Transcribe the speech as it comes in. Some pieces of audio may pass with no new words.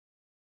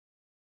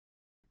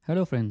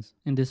Hello friends,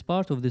 in this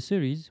part of the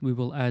series we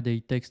will add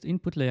a text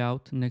input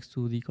layout next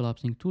to the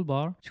collapsing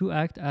toolbar to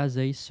act as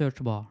a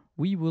search bar.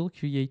 We will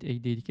create a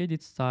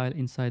dedicated style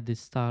inside this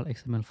style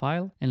XML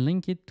file and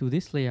link it to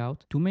this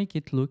layout to make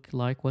it look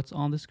like what's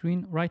on the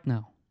screen right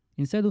now.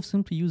 Instead of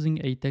simply using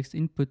a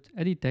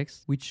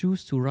TextInputEditText, we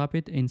choose to wrap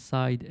it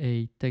inside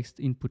a text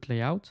input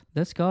layout.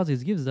 That's because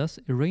it gives us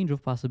a range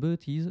of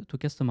possibilities to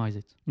customize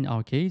it. In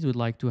our case, we'd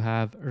like to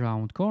have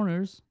round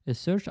corners, a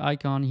search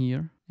icon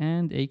here,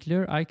 and a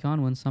clear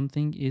icon when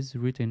something is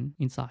written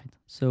inside.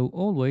 So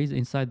always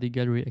inside the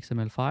gallery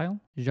XML file,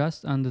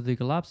 just under the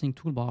collapsing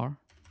toolbar,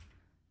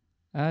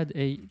 add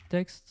a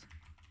text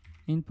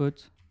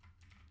input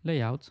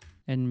layout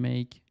and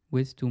make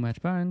width to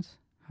match parent,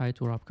 height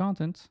to wrap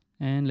content.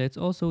 And let's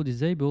also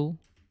disable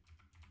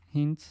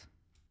hint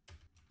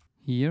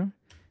here.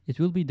 It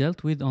will be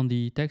dealt with on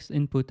the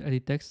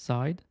TextInputEditText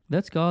side.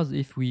 That's because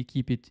if we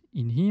keep it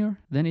in here,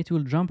 then it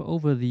will jump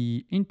over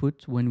the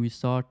input when we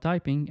start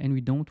typing, and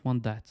we don't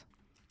want that.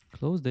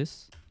 Close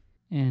this.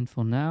 And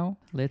for now,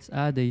 let's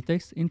add a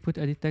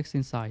TextInputEditText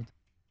inside.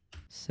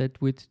 Set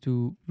width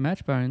to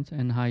match parent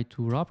and height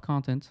to wrap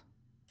content,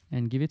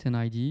 and give it an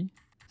ID.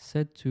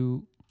 Set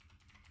to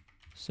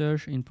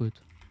search input.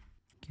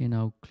 Okay,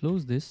 now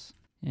close this,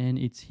 and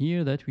it's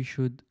here that we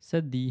should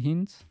set the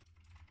hint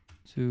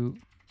to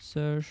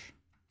search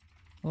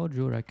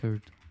audio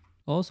record.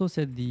 Also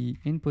set the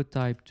input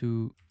type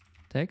to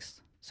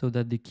text so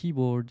that the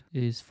keyboard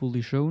is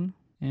fully shown,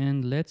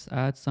 and let's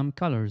add some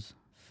colors.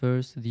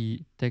 First,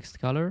 the text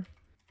color,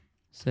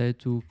 set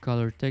to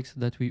color text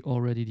that we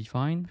already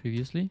defined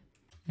previously,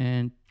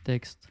 and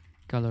text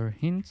color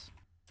hint,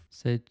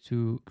 set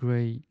to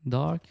gray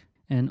dark.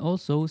 And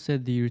also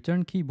set the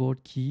return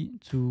keyboard key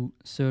to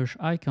search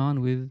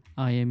icon with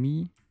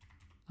IME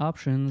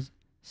options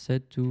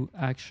set to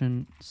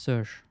action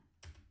search.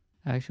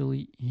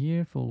 Actually,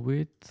 here for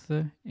width,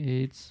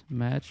 it's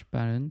match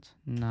parent,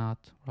 not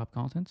wrap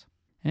content.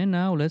 And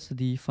now let's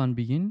the fun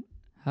begin.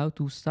 How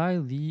to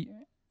style the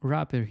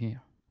wrapper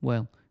here?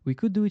 Well, we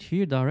could do it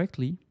here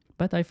directly,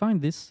 but I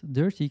find this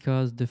dirty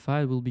because the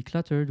file will be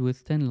cluttered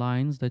with 10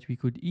 lines that we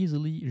could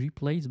easily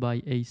replace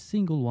by a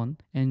single one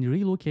and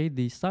relocate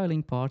the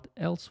styling part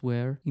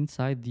elsewhere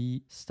inside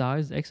the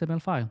styles XML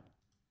file.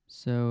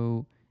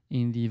 So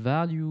in the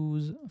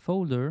values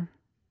folder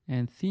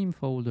and theme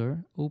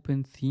folder,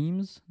 open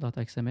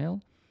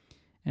themes.xml,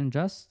 and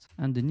just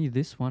underneath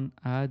this one,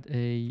 add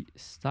a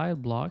style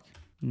block,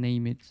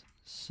 name it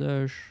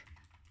search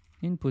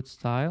input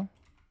style,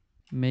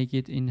 make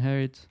it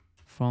inherit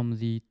from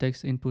the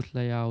text input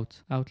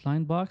layout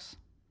outline box,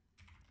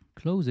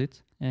 close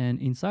it, and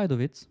inside of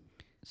it,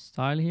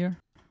 style here,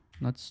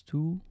 nuts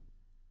tool,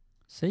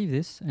 save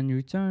this and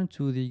return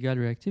to the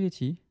gallery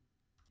activity.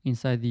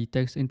 Inside the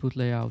text input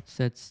layout,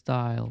 set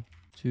style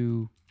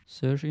to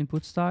search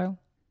input style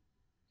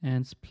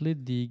and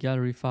split the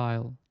gallery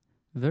file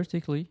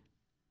vertically,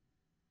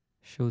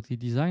 show the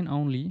design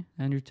only,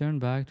 and return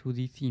back to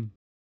the theme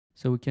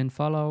so we can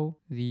follow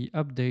the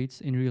updates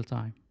in real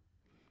time.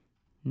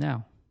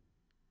 Now,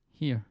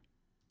 here.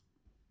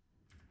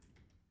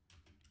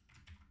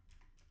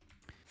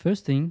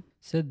 First thing,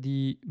 set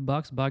the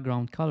box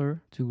background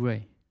color to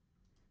gray.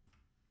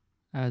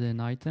 Add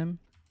an item,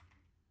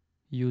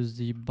 use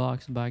the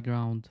box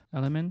background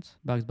element,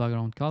 box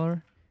background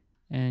color,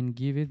 and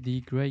give it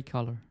the gray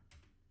color.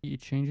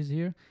 It changes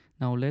here.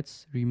 Now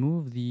let's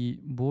remove the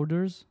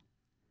borders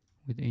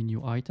with a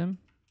new item.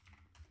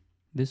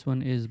 This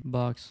one is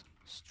box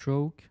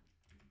stroke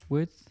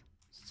width,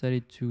 set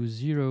it to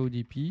 0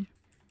 dp.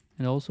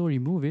 And also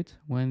remove it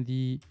when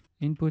the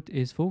input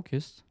is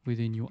focused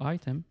with a new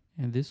item.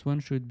 And this one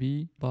should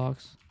be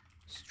box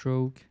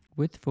stroke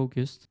width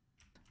focused,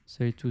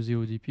 set it to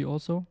 0 dp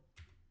also.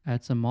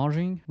 Add some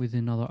margin with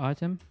another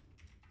item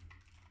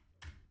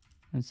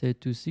and set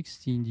it to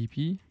 16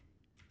 dp.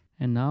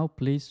 And now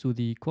place to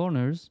the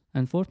corners.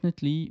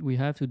 Unfortunately, we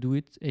have to do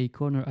it a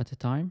corner at a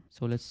time.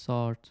 So let's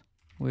start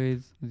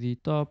with the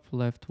top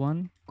left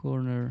one,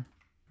 corner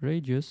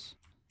radius,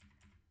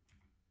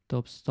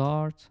 top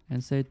start,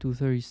 and set to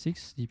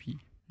 36 dp.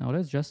 Now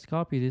let's just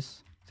copy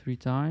this 3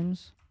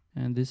 times,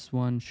 and this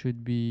one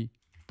should be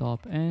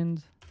top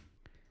end,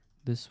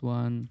 this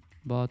one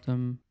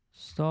bottom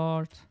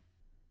start,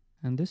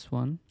 and this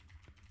one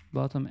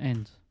bottom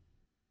end.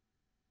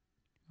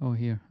 Oh,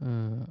 here,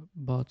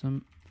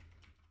 bottom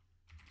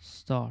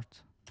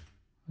start.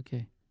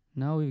 Okay,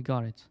 now we've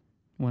got it.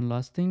 One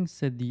last thing,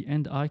 set the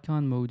end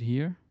icon mode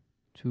here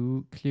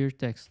to clear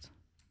text.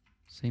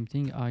 Same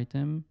thing,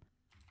 item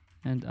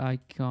and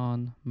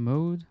icon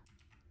mode,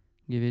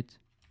 give it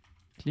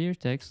clear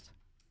text,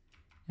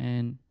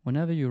 and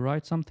whenever you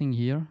write something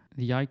here,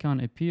 the icon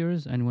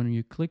appears, and when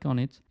you click on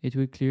it, it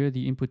will clear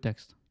the input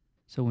text.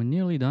 So we're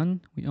nearly done.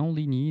 We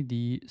only need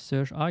the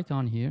search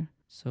icon here.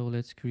 So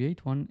let's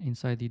create one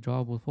inside the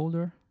Drawable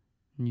folder,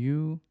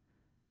 new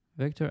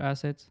vector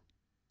asset,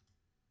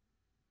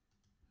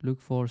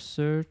 look for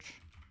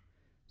search,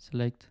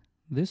 select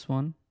this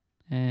one,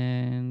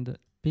 and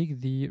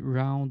pick the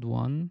round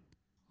one.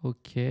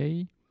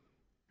 Okay,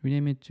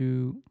 rename it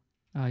to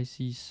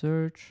IC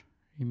search,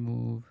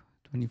 remove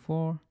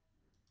 24,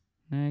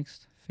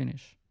 next,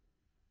 finish.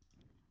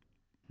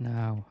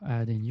 Now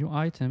add a new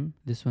item.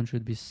 This one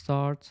should be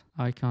start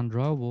icon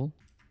drawable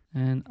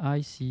and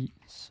IC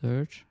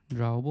search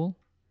drawable.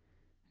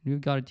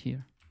 We've got it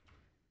here.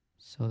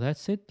 So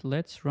that's it.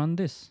 Let's run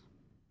this.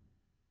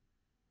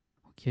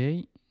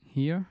 Okay,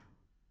 here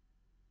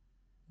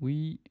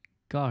we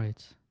got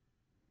it.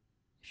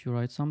 If you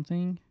write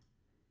something,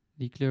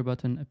 the clear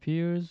button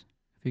appears.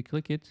 If you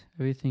click it,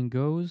 everything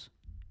goes.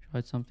 If you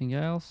write something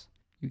else,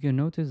 you can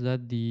notice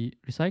that the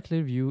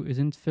recycler view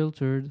isn't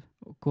filtered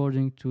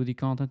according to the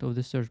content of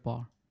the search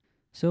bar.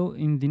 So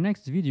in the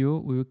next video,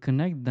 we will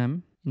connect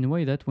them in a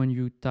way that when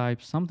you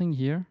type something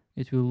here,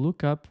 it will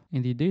look up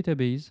in the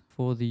database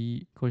for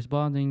the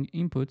corresponding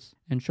inputs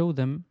and show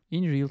them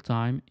in real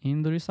time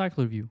in the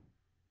recycler view.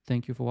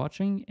 Thank you for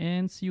watching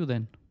and see you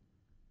then.